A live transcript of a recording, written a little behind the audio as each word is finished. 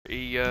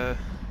pretty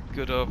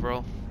good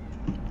overall.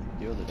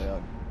 The other day I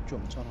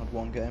jumped on, had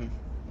one game,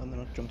 and then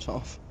I jumped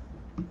off.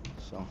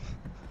 So.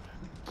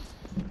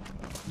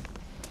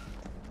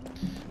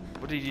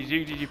 What did you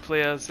do? Did you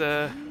play as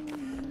a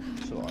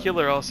So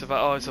killer or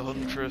survivor? Oh, it's a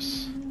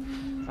Huntress.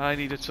 I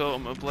need a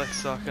totem of bless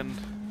so I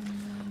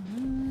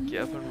can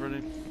get up and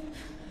running.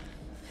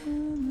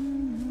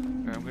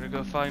 Right, I'm gonna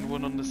go find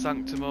one on the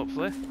Sanctum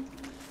hopefully.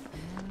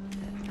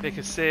 Make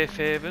a safe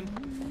haven.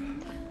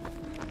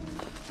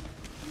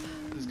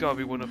 There's gotta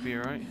be one up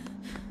here, right?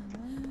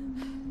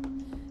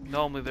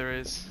 Normally there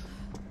is.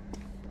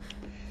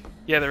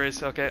 Yeah, there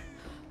is, okay.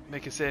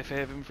 Make a safe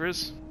haven for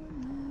us.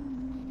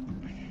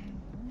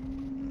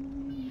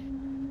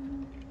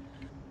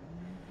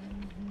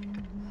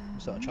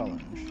 is that a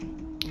challenge?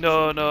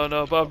 No,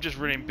 but I'm just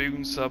running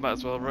boons, so I might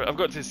as well run. I've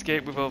got to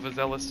escape with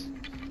overzealous.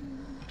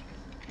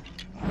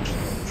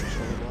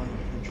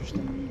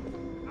 Interesting.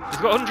 He's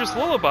got Huntress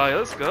Lullaby,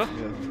 let's go.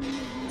 Yeah.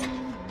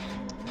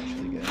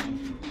 Actually getting.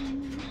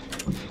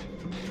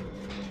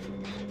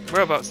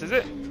 Whereabouts is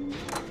it?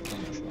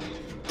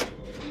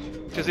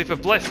 Because if I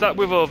bless that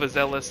with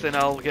overzealous, then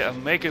I'll get a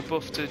mega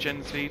buff to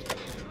gen speed.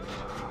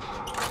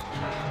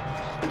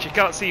 And you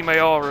can't see my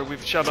aura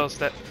with Shadow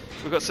Step.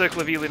 We've got Circle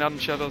of Healing and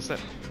Shadow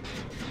Step.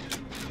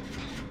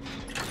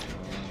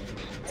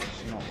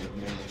 It's not with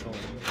me at all.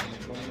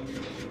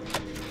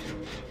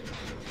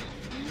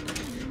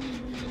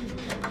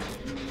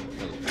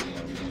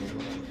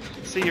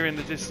 See you in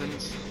the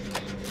distance.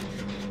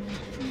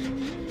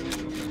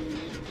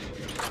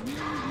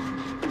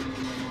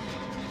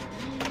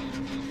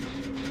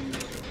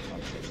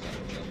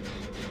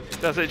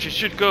 That's it, you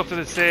should go for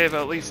the save,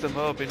 at least I'm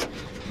hoping.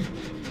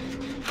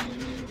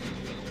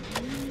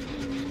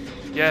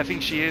 Yeah, I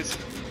think she is.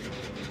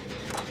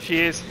 She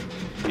is.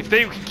 If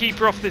they can keep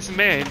her off this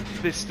main,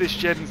 this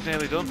gen's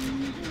nearly done.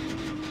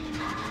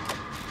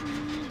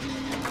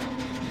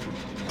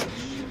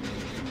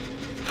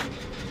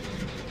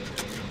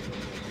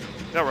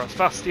 That were a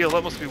fast heal,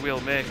 that must be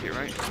we'll make it,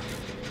 right?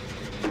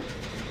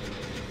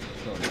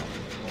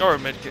 Or a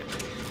medkit.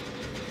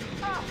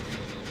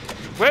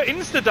 We're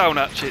insta down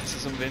hatchets or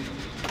something.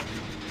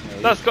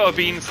 Yeah, That's gotta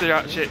be insta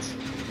hatchets.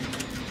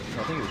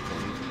 I think it was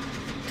probably.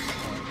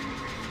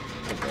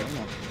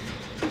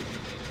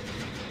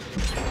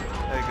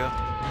 There you go.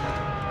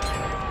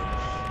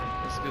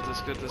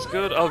 That's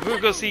good. I'll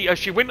go see.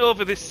 She went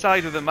over this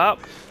side of the map,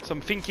 so I'm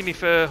thinking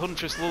if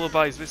Huntress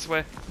Lullaby's this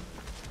way.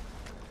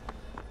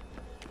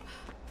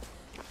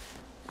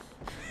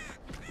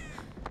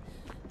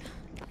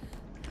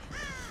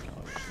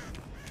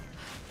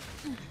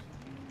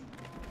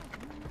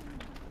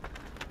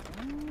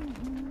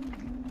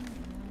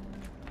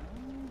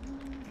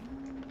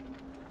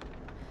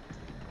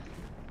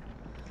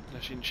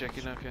 She's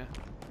checking, okay.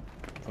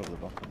 Probably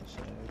back on the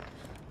side.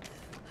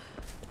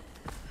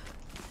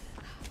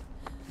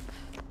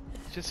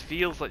 It just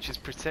feels like she's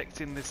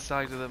protecting this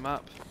side of the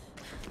map.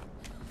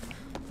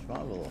 She might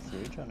have a level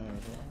 3 gen here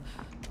as well.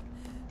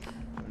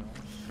 Who knows?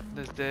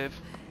 There's Dave.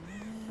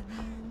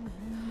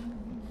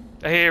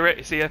 I hear it,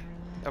 it's here.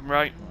 I'm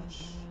right.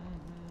 Nice.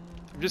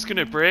 I'm just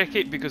gonna break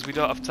it because we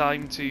don't have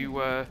time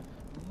to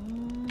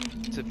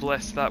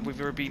bless that with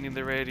her being in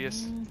the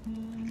radius.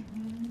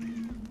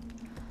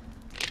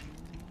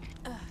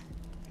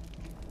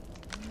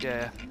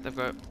 Yeah, they've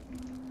got it.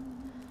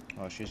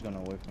 Oh, she's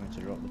gonna wait for me to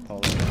drop the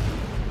poly.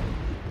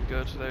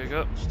 Good, there you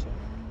go.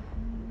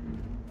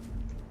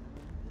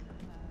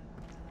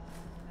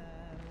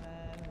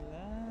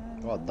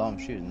 God damn,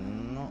 she's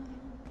not.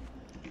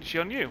 Is she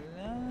on you?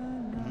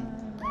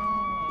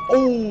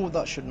 Oh,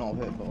 that should not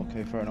have hit, but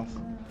okay, fair enough.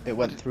 It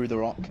went through the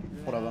rock,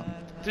 whatever.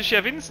 Does she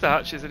have insta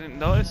hatches? I didn't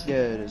notice. Yeah,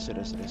 it is.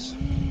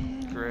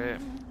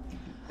 Great.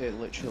 It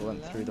literally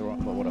went through the rock,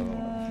 but whatever.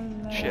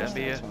 Shit,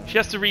 she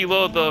has to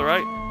reload though,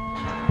 right?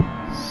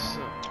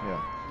 So,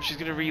 yeah. she's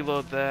gonna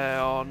reload there.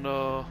 Oh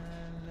no.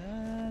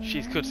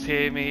 She could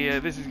hear me.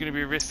 This is gonna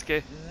be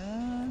risky.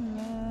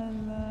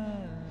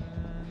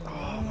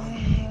 Oh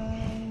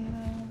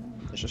man.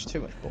 There's just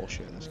too much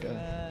bullshit in this game.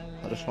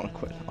 I just want to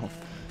quit now.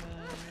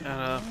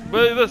 I know.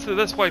 Well,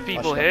 that's why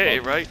people hate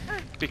it, right?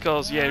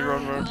 Because yeah,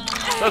 run.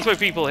 That's why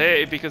people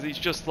hate it, because it's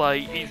just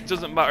like it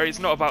doesn't matter. It's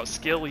not about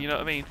skill. You know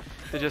what I mean?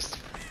 They just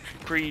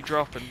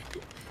pre-drop and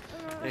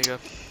there you go.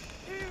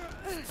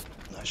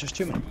 No, it's just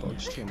too many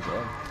bugs to enjoy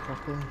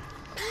properly.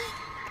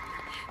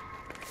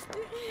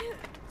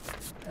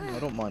 I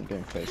don't mind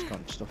getting face cam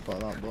and stuff like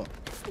that, but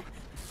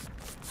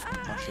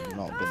I should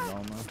not have been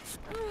down there.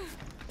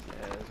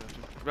 Yeah,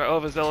 right,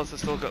 overzealous has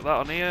still got that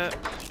on here.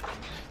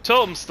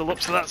 Totem's still up,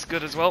 so that's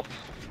good as well.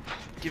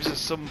 Gives us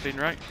something,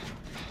 right?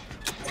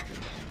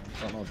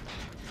 I don't know.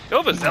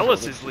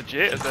 Overzealous is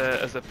legit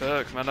as a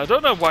perk, man. I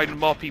don't know why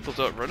more people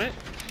don't run it.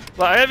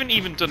 Like, I haven't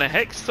even done a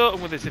hex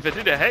totem with this. If I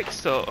did a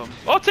hex totem,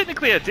 or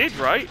technically I did,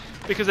 right?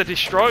 Because I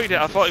destroyed it,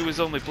 I thought it was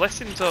only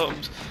blessing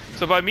totems.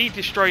 So by me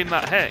destroying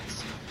that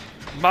hex,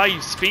 my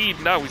speed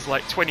now is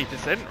like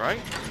 20%, right?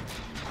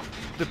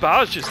 The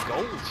bar's just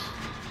gold.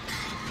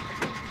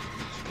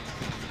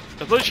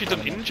 As long as she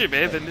doesn't injure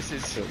me, then this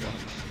is...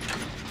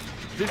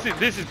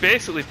 This is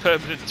basically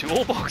permanent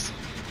toolbox.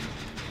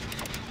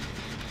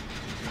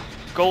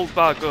 Gold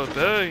bar go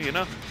there, you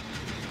know.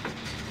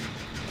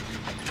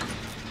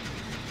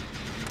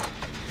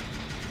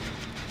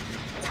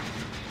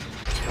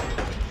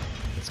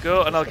 Let's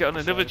go, and I'll get on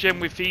another gem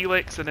with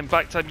Felix, and then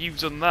by the time you've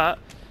done that,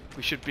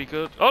 we should be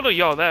good. Oh no,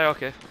 you're there,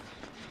 okay.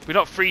 We're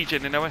not free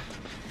gen, are we?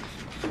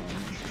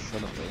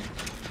 Shouldn't be.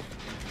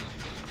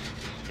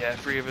 Yeah,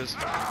 3 of us.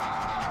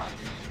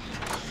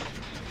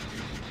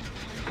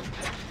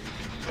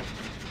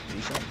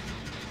 Decent.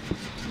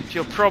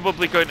 She'll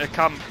probably go into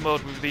camp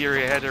mode with the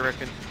area ahead, I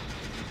reckon.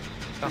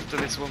 After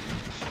this one.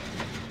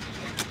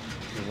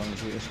 As long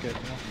as we escape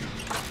them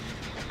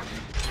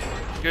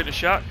off. Go to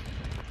shack.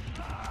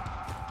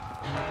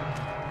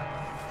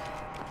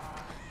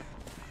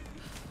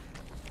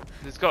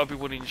 There's got to be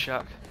one in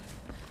shack.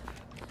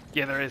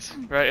 Yeah, there is.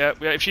 Right, yeah.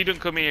 If she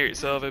doesn't come here,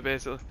 it's over,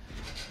 basically.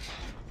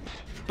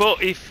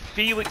 But if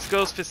Felix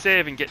goes for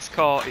save and gets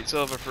caught, it's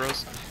over for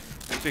us.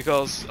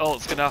 Because all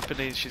that's going to happen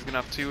is she's going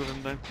to have 2 of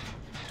them then.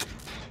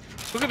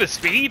 Look at the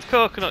speed,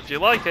 Coconut. Do you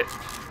like it?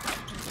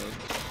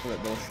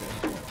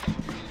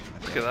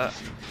 Look at that.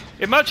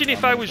 Imagine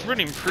if I was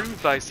running Prove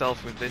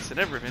Thyself with this and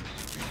everything.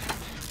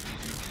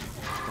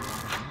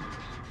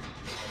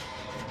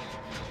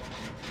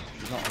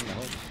 She's not on the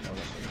hook.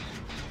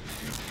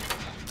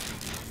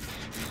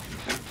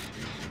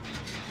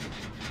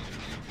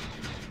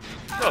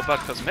 Oh, not a bad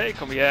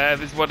cosmetic on me. Yeah,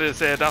 this is what I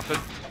said happened.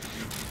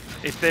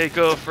 If they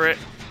go for it,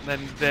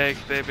 then they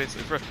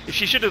basically throw. If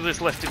she should have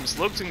just left him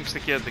slugs and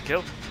secured the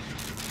kill.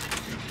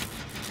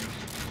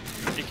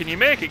 Can you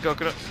make it,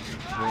 Coconut?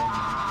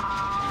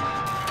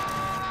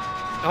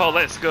 Oh,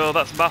 let's go.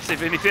 That's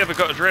massive. And if you ever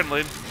got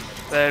adrenaline,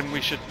 then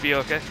we should be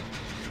okay.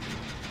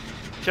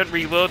 She hasn't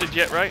reloaded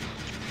yet, right?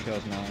 She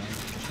has now.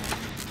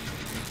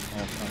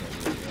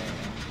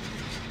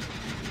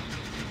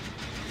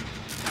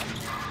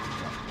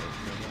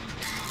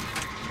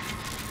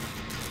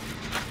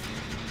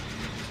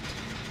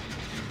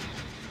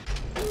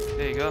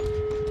 There you go.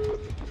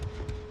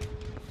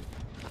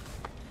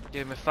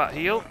 Give him a fat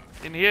heal.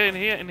 In here, in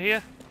here, in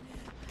here.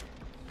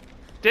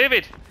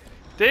 David!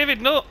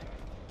 David, no!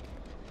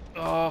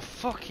 Oh,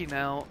 fucking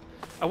hell.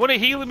 I want to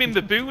heal him in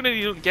the boon and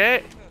he don't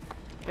get it.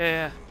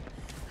 Yeah.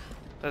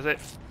 That's it.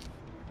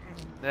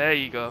 There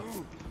you go.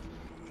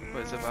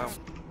 What it's about.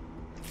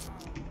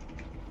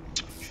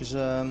 She's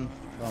on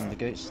the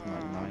gates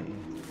like 90.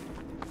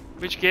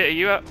 Which gate are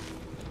you at?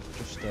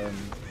 Just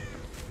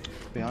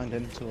behind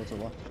him towards the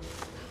left.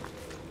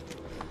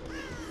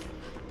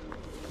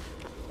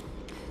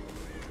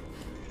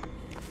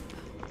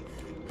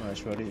 Oh,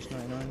 it's ready, it's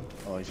 99.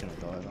 Oh, he's gonna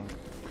die though.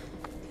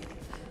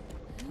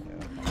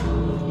 Yeah.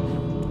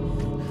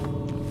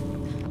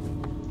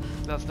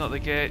 That's not the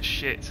gate.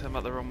 Shit, I'm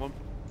at the wrong one.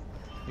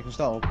 You can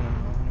start opening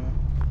now anyway.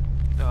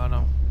 Oh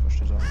no.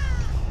 Pushed us out.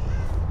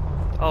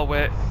 I'll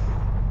wait.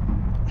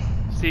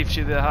 See if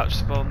the hatch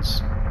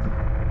spawns.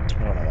 I don't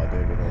know why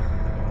David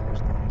opened the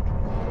gate.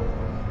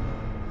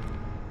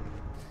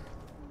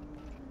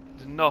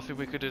 There's nothing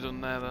we could have done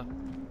there though.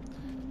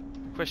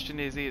 Question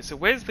is here. So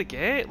where's the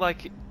gate?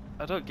 Like,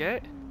 I don't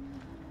get.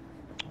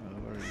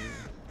 Where are you?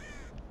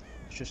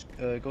 It's just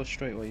go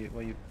straight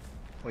where you're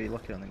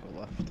looking and then go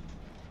left.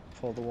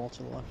 Follow the wall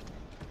to the left.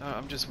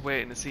 I'm just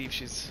waiting to see if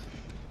she's.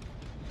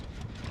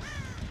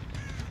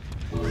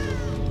 I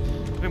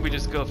think we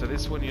just go for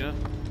this one, you know.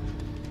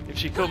 If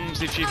she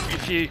comes, if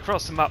she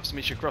cross the maps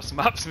me, she cross the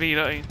maps me. You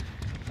know what I mean?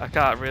 I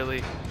can't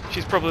really.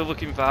 She's probably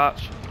looking for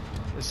hatch,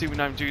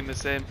 assuming I'm doing the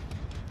same.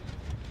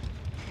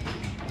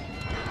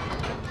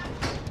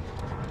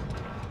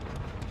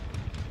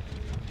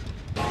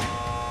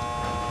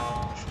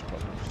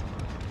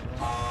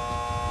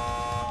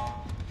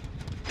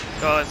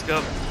 Oh, let's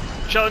go.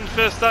 Challenge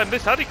first time.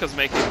 This Hadiko's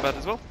making it bad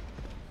as well.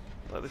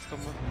 Let this come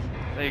on.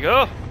 There you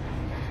go.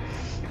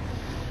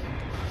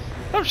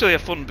 Actually a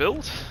fun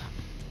build.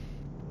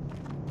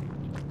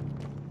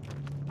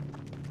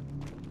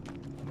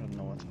 I don't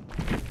know what.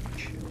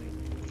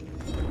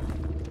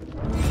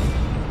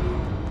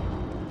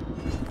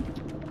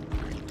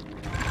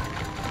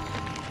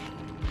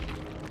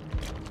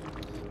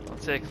 I'll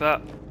take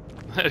that.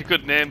 A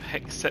good name,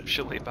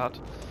 exceptionally bad.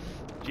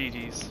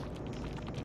 GG's.